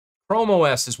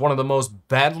ChromeOS is one of the most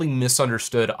badly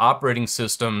misunderstood operating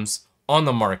systems on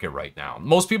the market right now.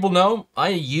 Most people know I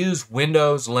use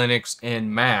Windows, Linux,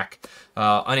 and Mac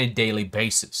on a daily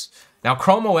basis. Now,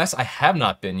 ChromeOS I have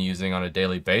not been using on a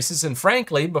daily basis, and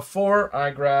frankly, before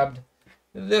I grabbed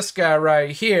this guy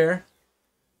right here,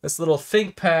 this little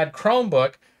ThinkPad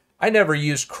Chromebook, I never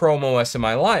used ChromeOS in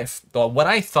my life. What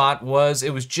I thought was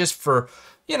it was just for,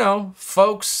 you know,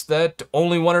 folks that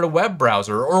only wanted a web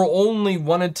browser or only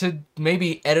wanted to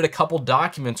maybe edit a couple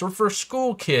documents, or for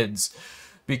school kids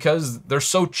because they're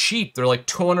so cheap. They're like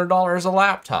 $200 a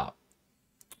laptop.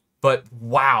 But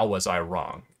wow, was I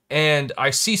wrong. And I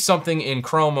see something in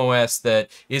ChromeOS that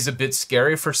is a bit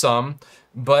scary for some,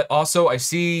 but also I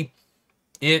see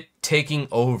it taking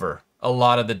over a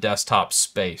lot of the desktop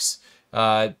space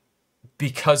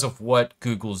because of what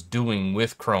Google's doing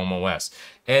with ChromeOS.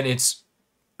 And it's,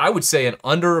 I would say, an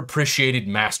underappreciated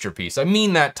masterpiece. I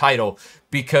mean that title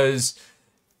because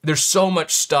there's so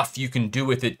much stuff you can do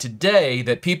with it today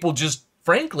that people just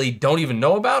frankly don't even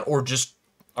know about or just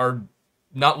are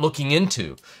not looking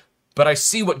into. But I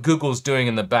see what Google's doing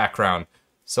in the background,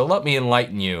 so let me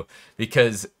enlighten you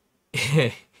because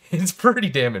it's pretty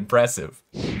damn impressive.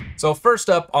 So first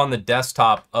up on the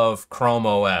desktop of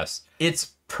ChromeOS,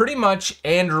 it's pretty much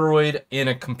Android in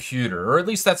a computer, or at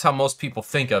least that's how most people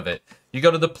think of it. You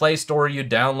go to the Play Store, you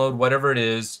download whatever it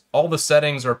is. All the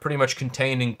settings are pretty much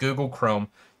contained in Google Chrome.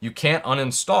 You can't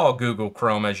uninstall Google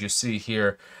Chrome, as you see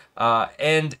here.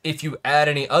 And if you add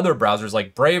any other browsers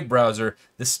like Brave browser,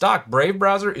 the stock Brave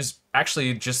browser is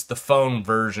actually just the phone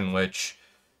version, which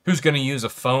who's going to use a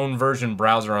phone version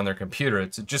browser on their computer?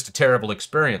 It's just a terrible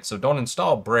experience. So don't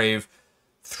install Brave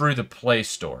through the Play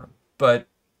Store. But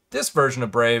this version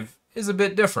of Brave is a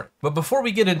bit different. But before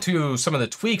we get into some of the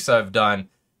tweaks I've done,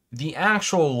 the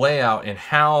actual layout and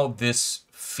how this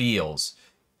feels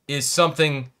is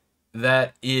something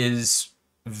that is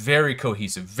very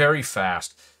cohesive, very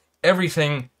fast.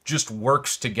 Everything just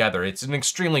works together. It's an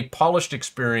extremely polished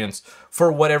experience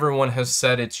for what everyone has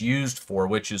said it's used for,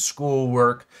 which is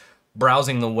schoolwork,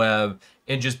 browsing the web,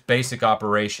 and just basic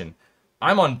operation.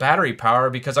 I'm on battery power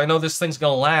because I know this thing's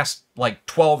gonna last like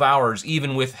 12 hours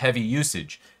even with heavy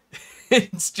usage.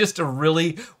 It's just a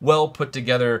really well put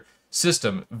together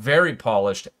system, very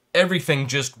polished. Everything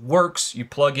just works. You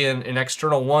plug in an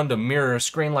external one to mirror a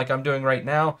screen like I'm doing right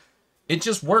now. It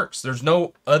just works. There's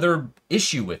no other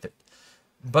issue with it.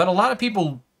 But a lot of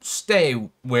people stay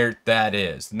where that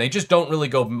is, and they just don't really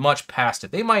go much past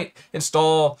it. They might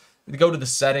install, go to the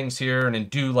settings here and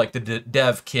do like the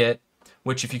dev kit,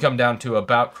 which if you come down to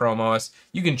About ChromeOS,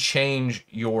 you can change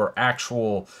your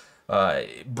actual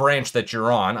branch that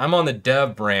you're on. I'm on the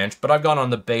dev branch, but I've gone on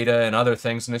the beta and other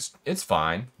things, and it's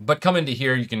fine. But come into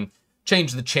here, you can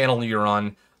change the channel you're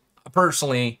on.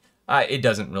 Personally, it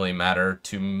doesn't really matter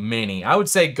to many. I would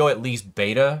say go at least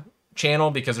beta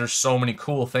channel because there's so many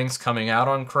cool things coming out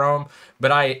on Chrome,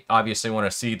 but I obviously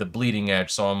want to see the bleeding edge,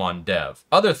 so I'm on dev.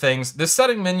 Other things, this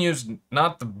setting menu's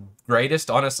not the greatest.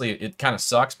 Honestly, it kind of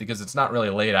sucks because it's not really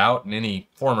laid out in any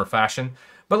form or fashion.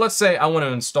 But let's say I want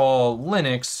to install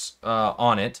Linux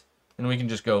on it, and we can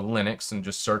just go Linux and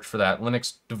just search for that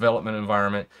Linux development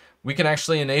environment. We can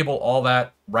actually enable all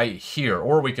that right here,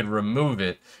 or we could remove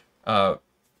it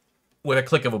with a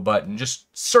click of a button. Just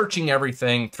searching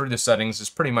everything through the settings is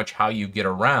pretty much how you get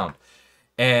around.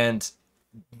 And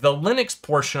the Linux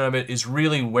portion of it is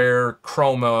really where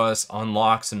ChromeOS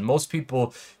unlocks, and most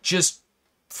people just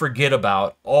forget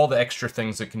about all the extra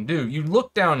things it can do. You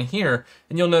look down here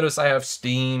and you'll notice I have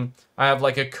Steam. I have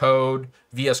like a code,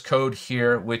 VS Code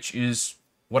here, which is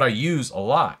what I use a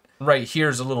lot. Right here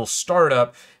is a little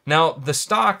startup. Now the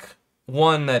stock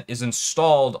one that is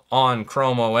installed on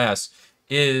ChromeOS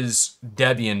is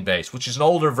Debian based, which is an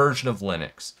older version of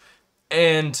Linux.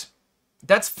 And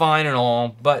that's fine and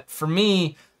all, but for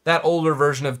me, that older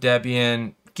version of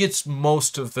Debian gets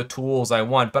most of the tools I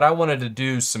want, but I wanted to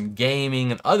do some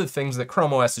gaming and other things that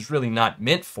ChromeOS is really not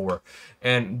meant for.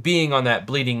 And being on that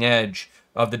bleeding edge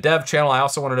of the dev channel, I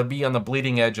also wanted to be on the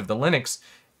bleeding edge of the Linux.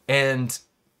 And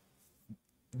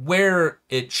where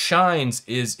it shines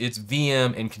is its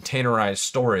VM and containerized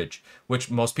storage,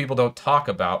 which most people don't talk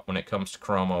about when it comes to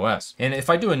ChromeOS. And if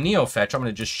I do a neo fetch, I'm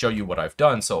going to just show you what I've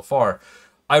done so far.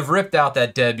 I've ripped out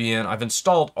that Debian, I've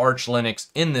installed Arch Linux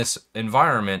in this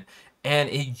environment, and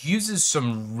it uses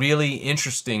some really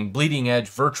interesting bleeding edge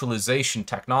virtualization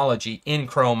technology in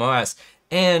ChromeOS,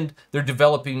 and they're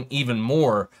developing even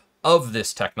more of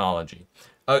this technology.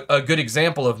 A good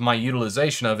example of my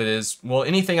utilization of it is, well,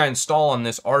 anything I install on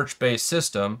this Arch-based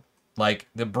system, like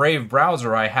the Brave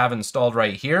browser I have installed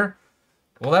right here,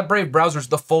 Well, that Brave browser is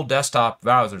the full desktop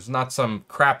browser. It's not some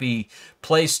crappy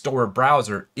Play Store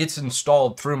browser. It's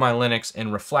installed through my Linux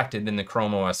and reflected in the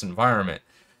ChromeOS environment.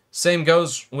 Same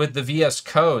goes with the VS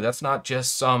Code. That's not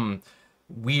just some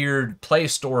weird Play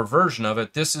Store version of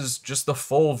it. This is just the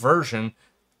full version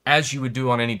as you would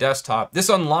do on any desktop. This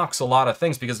unlocks a lot of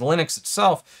things because Linux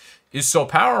itself is so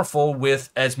powerful with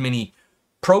as many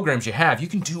programs you have. You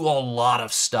can do a lot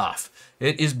of stuff.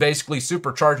 It is basically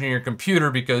supercharging your computer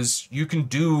because you can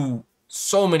do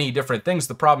so many different things.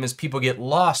 The problem is people get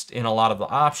lost in a lot of the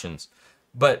options.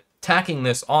 But tacking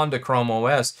this onto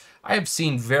ChromeOS, I have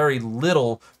seen very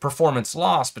little performance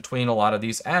loss between a lot of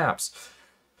these apps,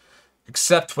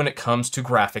 except when it comes to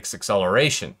graphics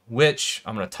acceleration, which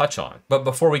I'm going to touch on. But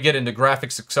before we get into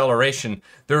graphics acceleration,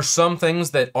 there's some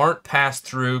things that aren't passed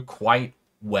through quite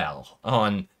well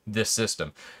on this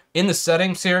system. In the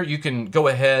settings here, you can go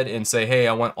ahead and say, hey,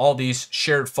 I want all these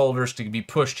shared folders to be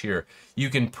pushed here. You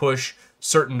can push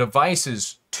certain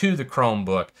devices to the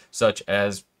Chromebook, such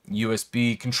as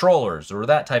USB controllers or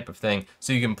that type of thing,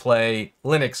 so you can play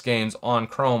Linux games on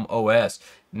Chrome OS.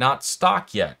 Not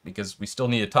stock yet, because we still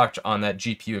need to touch on that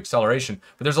GPU acceleration,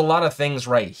 but there's a lot of things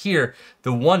right here.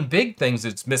 The one big thing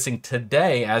that's missing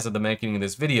today, as of the making of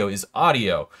this video, is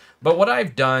audio. But what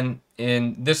I've done,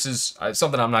 and this is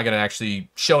something I'm not going to actually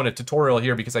show in a tutorial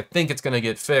here because I think it's going to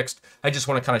get fixed, I just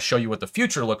want to kind of show you what the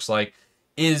future looks like,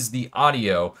 is the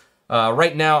audio.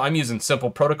 Right now I'm using Simple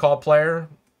Protocol Player,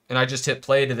 and I just hit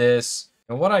play to this.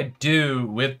 And what I do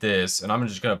with this, and I'm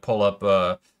just going to pull up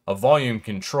a volume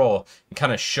control and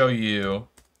kind of show you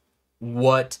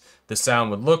what the sound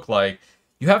would look like.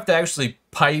 You have to actually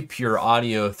pipe your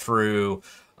audio through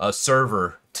a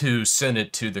server to send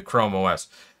it to the Chrome OS.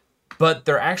 But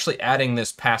they're actually adding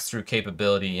this pass-through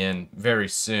capability in very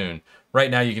soon.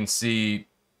 Right now you can see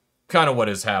kind of what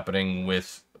is happening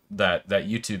with that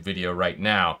YouTube video right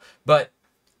now. But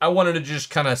I wanted to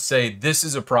just kind of say this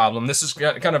is a problem. This is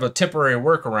kind of a temporary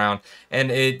workaround,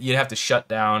 and you have to shut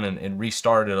down and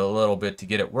restart it a little bit to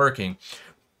get it working.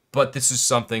 But this is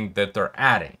something that they're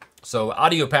adding. So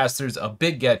audio pass-through is a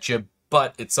big getcha,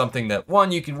 but it's something that,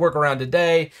 one, you can work around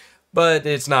today, but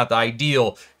it's not the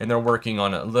ideal, and they're working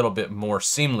on a little bit more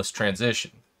seamless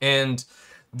transition. And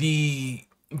the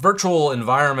virtual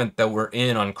environment that we're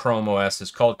in on Chrome OS is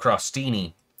called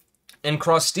Crostini. And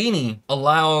Crostini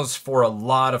allows for a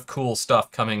lot of cool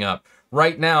stuff coming up.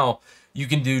 Right now, you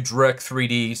can do direct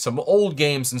 3D, some old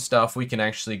games and stuff, we can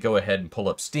actually go ahead and pull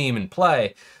up Steam and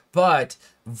play. But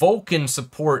Vulkan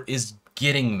support is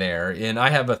getting there, and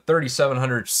I have a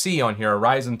 3700C on here, a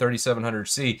Ryzen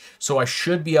 3700C, so I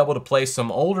should be able to play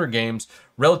some older games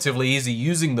relatively easy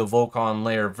using the Vulkan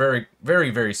layer very, very,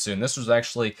 very soon. This was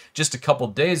actually just a couple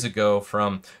days ago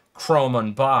from Chrome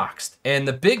Unboxed. And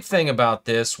the big thing about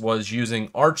this was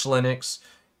using Arch Linux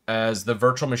as the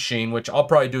virtual machine, which I'll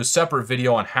probably do a separate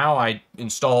video on how I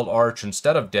installed Arch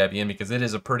instead of Debian, because it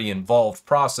is a pretty involved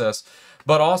process,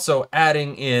 but also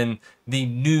adding in the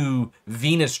new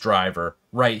Venus driver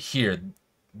right here.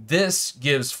 This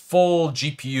gives full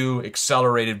GPU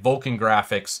accelerated Vulkan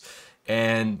graphics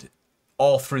and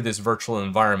all through this virtual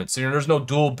environment. So there's no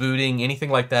dual booting, anything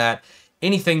like that.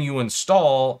 Anything you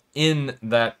install in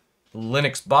that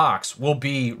Linux box will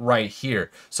be right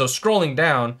here. So scrolling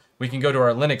down, we can go to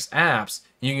our Linux apps.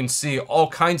 You can see all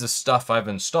kinds of stuff I've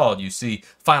installed. You see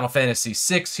Final Fantasy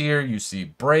VI here. You see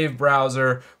Brave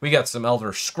browser. We got some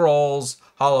Elder Scrolls,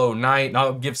 Hollow Knight, and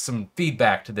I'll give some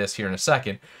feedback to this here in a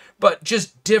second. But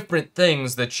just different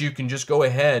things that you can just go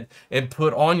ahead and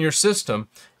put on your system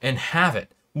and have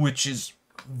it, which is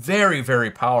very,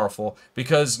 very powerful,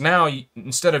 because now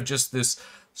instead of just this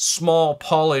small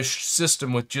polished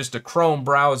system with just a Chrome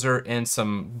browser and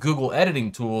some Google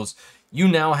editing tools, you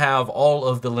now have all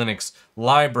of the Linux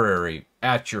library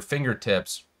at your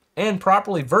fingertips and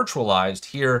properly virtualized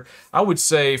here. I would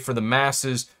say for the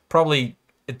masses, probably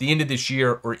at the end of this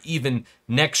year or even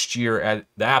next year at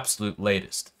the absolute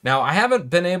latest. Now, I haven't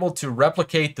been able to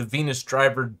replicate the Venus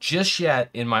driver just yet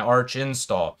in my Arch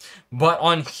install, but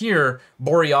on here,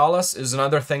 Borealis is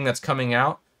another thing that's coming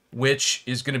out, which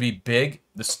is going to be big.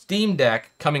 The Steam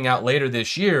Deck coming out later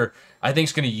this year, I think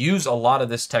is going to use a lot of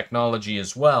this technology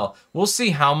as well. We'll see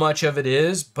how much of it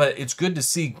is, but it's good to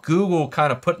see Google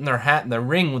kind of putting their hat in the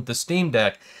ring with the Steam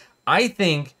Deck. I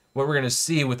think what we're going to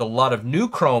see with a lot of new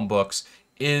Chromebooks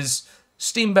is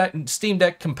Steam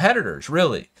Deck competitors,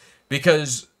 really.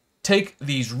 Because take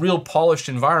these real polished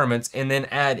environments and then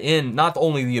add in not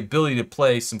only the ability to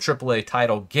play some AAA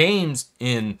title games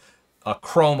in a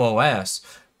Chrome OS,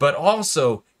 but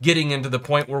also getting into the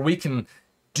point where we can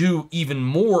do even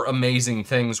more amazing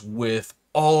things with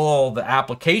all the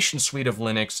application suite of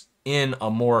Linux in a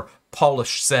more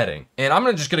polished setting. And I'm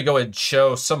just gonna go ahead and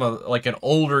show some of like an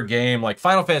older game like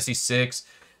Final Fantasy VI,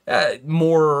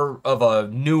 more of a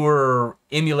newer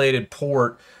emulated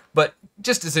port, but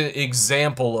just as an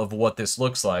example of what this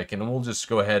looks like. And we'll just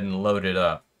go ahead and load it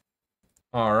up.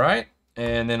 All right,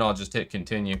 and then I'll just hit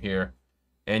continue here,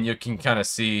 and you can kind of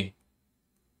see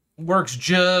works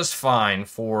just fine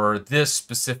for this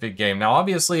specific game. Now,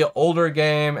 obviously, an older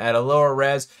game at a lower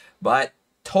res, but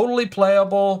totally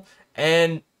playable.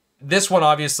 And this one,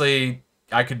 obviously,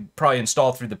 I could probably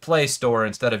install through the Play Store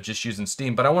instead of just using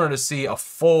Steam, but I wanted to see a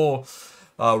full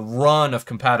run of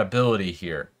compatibility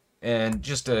here. And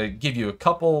just to give you a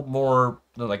couple more,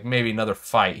 like maybe another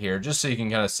fight here, just so you can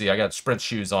kind of see, I got sprint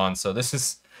shoes on, so this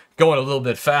is going a little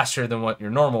bit faster than what your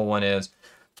normal one is.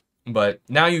 But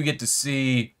now you get to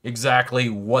see exactly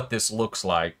what this looks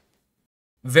like.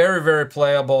 Very, very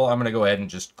playable. I'm going to go ahead and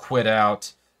just quit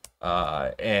out.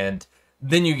 And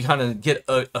then you kind of get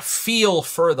a feel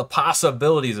for the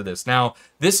possibilities of this. Now,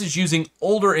 this is using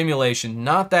older emulation,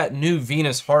 not that new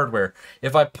Venus hardware.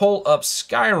 If I pull up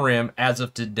Skyrim as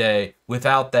of today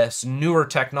without this newer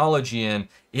technology in,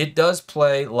 it does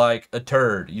play like a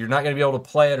turd. You're not going to be able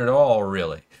to play it at all,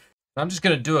 really. I'm just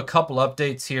going to do a couple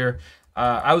updates here.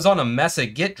 I was on a Mesa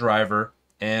Git driver,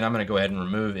 and I'm going to go ahead and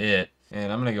remove it.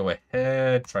 And I'm going to go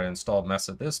ahead, try to install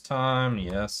Mesa this time.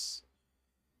 Yes.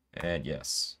 And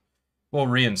yes. We'll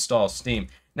reinstall Steam.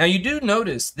 Now, you do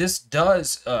notice this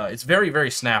does, it's very, very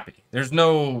snappy. There's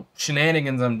no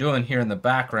shenanigans I'm doing here in the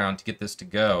background to get this to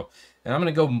go. And I'm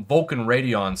going to go Vulkan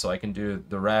Radeon so I can do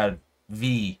the Rad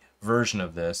V version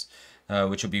of this,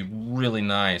 which will be really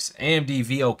nice. AMD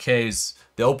VLK is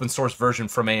the open source version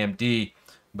from AMD,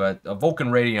 but a Vulkan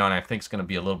Radeon I think is going to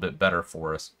be a little bit better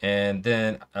for us. And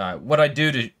then what I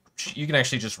do to, you can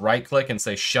actually just right click and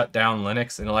say shut down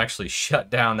Linux, and it'll actually shut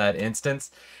down that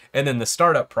instance. And then the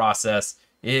startup process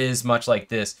is much like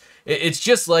this. It's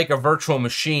just like a virtual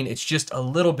machine. It's just a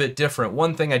little bit different.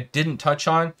 One thing I didn't touch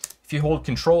on, if you hold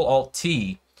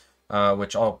Control-Alt-T,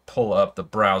 which I'll pull up the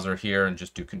browser here and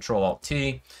just do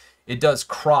Control-Alt-T, it does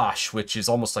Crosh, which is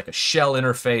almost like a shell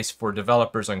interface for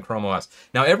developers on ChromeOS.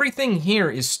 Now, everything here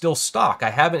is still stock.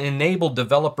 I haven't enabled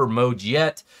developer mode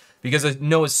yet because I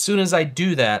know as soon as I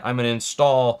do that, I'm going to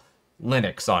install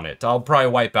Linux on it. I'll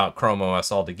probably wipe out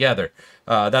ChromeOS altogether.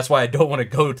 That's why I don't want to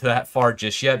go to that far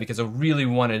just yet, because I really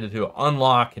wanted to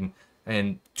unlock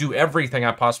and do everything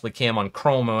I possibly can on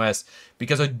ChromeOS,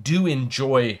 because I do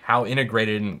enjoy how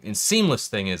integrated and seamless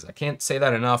thing is. I can't say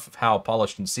that enough of how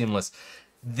polished and seamless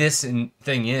this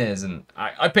thing is, and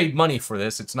I paid money for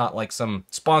this. It's not like some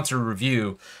sponsored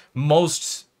review.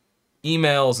 Most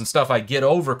emails and stuff I get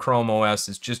over ChromeOS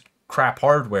is just crap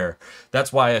hardware.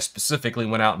 That's why I specifically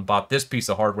went out and bought this piece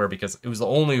of hardware, because it was the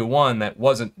only one that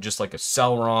wasn't just like a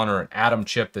Celeron or an Atom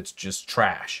chip that's just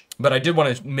trash. But I did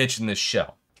want to mention this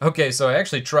shell. Okay, so I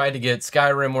actually tried to get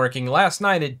Skyrim working. Last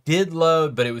night it did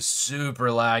load, but it was super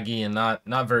laggy and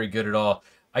not very good at all.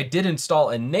 I did install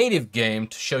a native game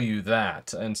to show you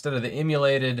that. Instead of the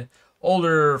emulated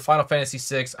older Final Fantasy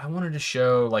VI, I wanted to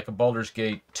show like a Baldur's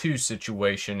Gate 2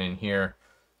 situation in here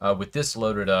with this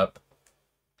loaded up.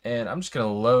 And I'm just going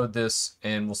to load this,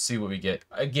 and we'll see what we get.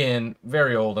 Again,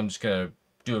 very old. I'm just going to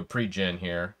do a pre-gen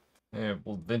here. And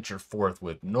we'll venture forth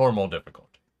with normal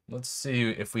difficulty. Let's see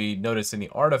if we notice any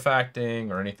artifacting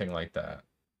or anything like that.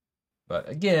 But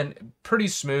again, pretty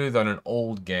smooth on an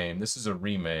old game. This is a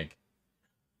remake.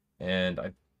 And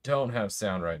I don't have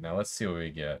sound right now. Let's see what we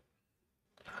get.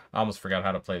 I almost forgot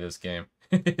how to play this game.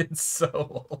 It's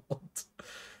so old.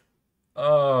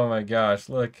 Oh my gosh,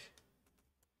 look.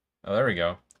 Oh, there we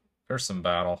go. There's some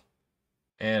battle.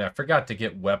 And I forgot to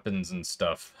get weapons and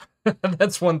stuff.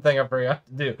 That's one thing I forgot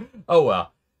to do. Oh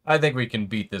well. I think we can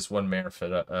beat this one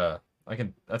I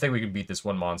think we can beat this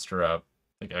one monster up.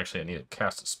 I think actually I need to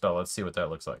cast a spell. Let's see what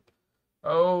that looks like.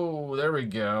 Oh, there we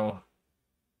go.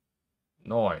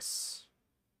 Nice.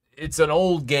 It's an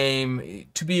old game,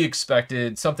 to be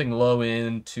expected, something low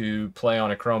end to play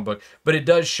on a Chromebook, but it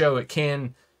does show it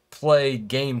can play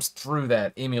games through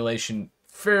that emulation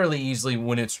fairly easily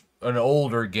when it's an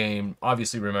older game,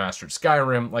 obviously remastered.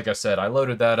 Skyrim, like I said, I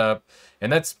loaded that up,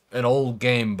 and that's an old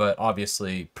game, but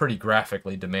obviously pretty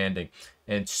graphically demanding,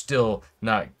 and still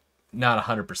not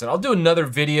 100%. I'll do another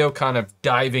video kind of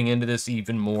diving into this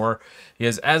even more,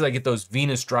 because as I get those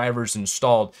Venus drivers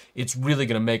installed, it's really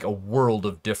going to make a world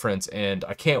of difference, and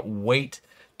I can't wait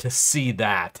to see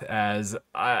that, as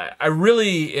I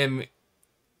really am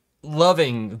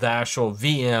loving the actual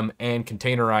VM and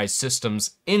containerized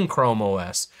systems in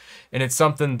ChromeOS. And it's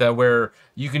something that where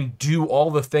you can do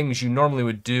all the things you normally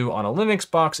would do on a Linux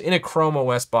box in a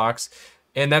ChromeOS box.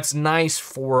 And that's nice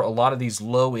for a lot of these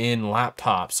low-end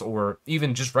laptops, or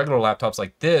even just regular laptops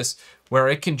like this, where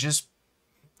it can just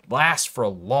last for a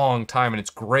long time, and it's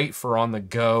great for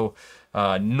on-the-go,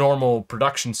 normal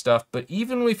production stuff. But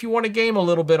even if you want to game a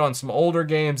little bit on some older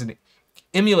games and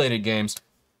emulated games,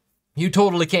 you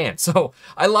totally can. So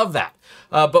I love that.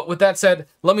 But with that said,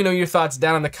 let me know your thoughts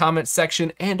down in the comments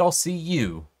section, and I'll see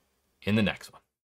you in the next one.